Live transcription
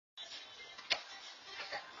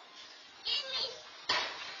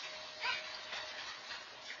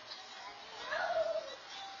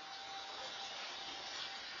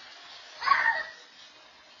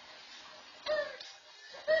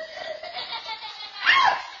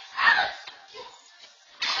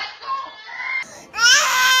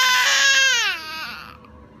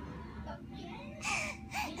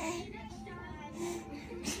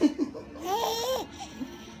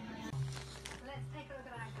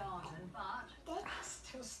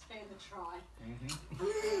try.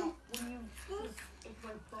 If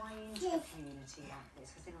we're buying into a community like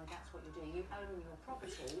this, because that's what you're doing, you own your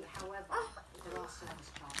property. However, there are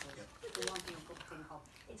service charges. The one thing you've got to think of,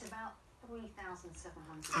 it's about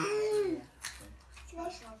 £3,700 a year.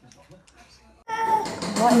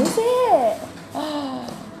 What is it? Oh,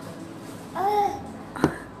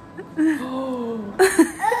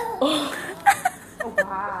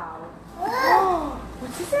 wow.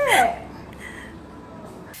 What is it?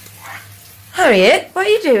 Harriet, what are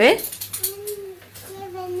you doing?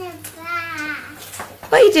 Giving a bath.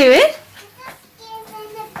 What are you doing?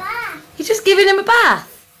 Giving a bath. You're just giving him a bath?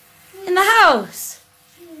 In the house?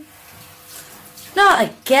 Not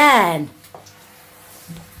again.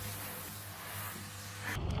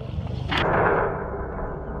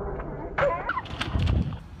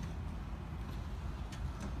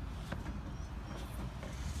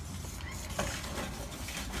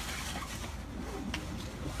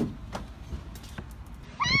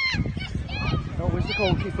 Where's the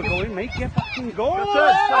goalkeeper going, mate? Get back and go!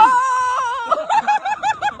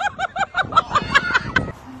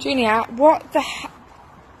 Junior, what the heck?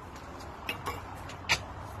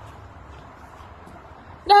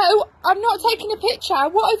 No, I'm not taking a picture.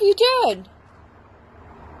 What have you done?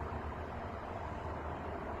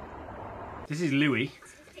 This is Louis,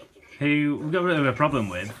 who we've got a bit of a problem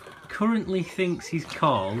with. Currently thinks he's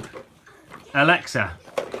called Alexa.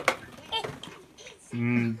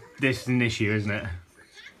 This is an issue, isn't it?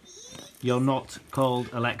 You're not called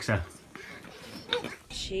Alexa.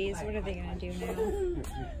 Jeez, what are they going to do now?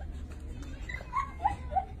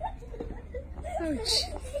 Oh,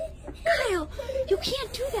 Kyle, you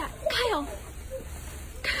can't do that. Kyle,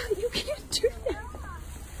 you can't do that.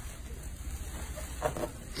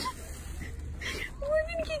 We're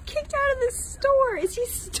going to get kicked out of the store. Is he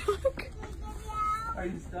stuck? Are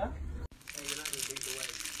you stuck?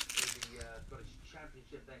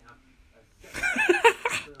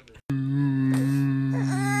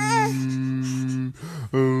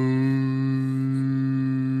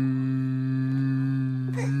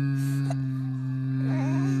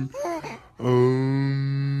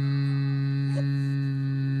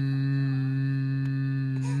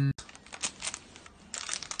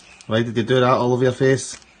 Why did you do that all over your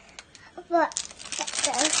face? What?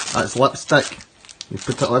 That's lipstick. You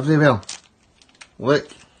put it everywhere. Look.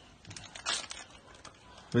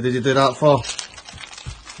 What did you do that for?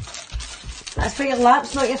 That's for your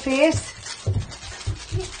lips, not your face.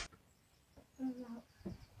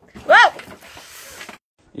 Whoa!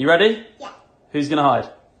 You ready? Yeah. Who's gonna hide?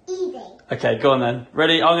 Easy. Okay, go on then.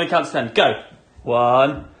 Ready? I'm gonna count to 10. Go!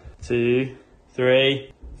 1, 2,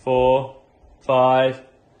 3, 4, 5,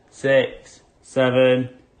 6, 7,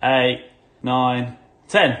 8, 9,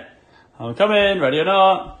 10. I'm coming. Ready or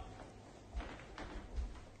not?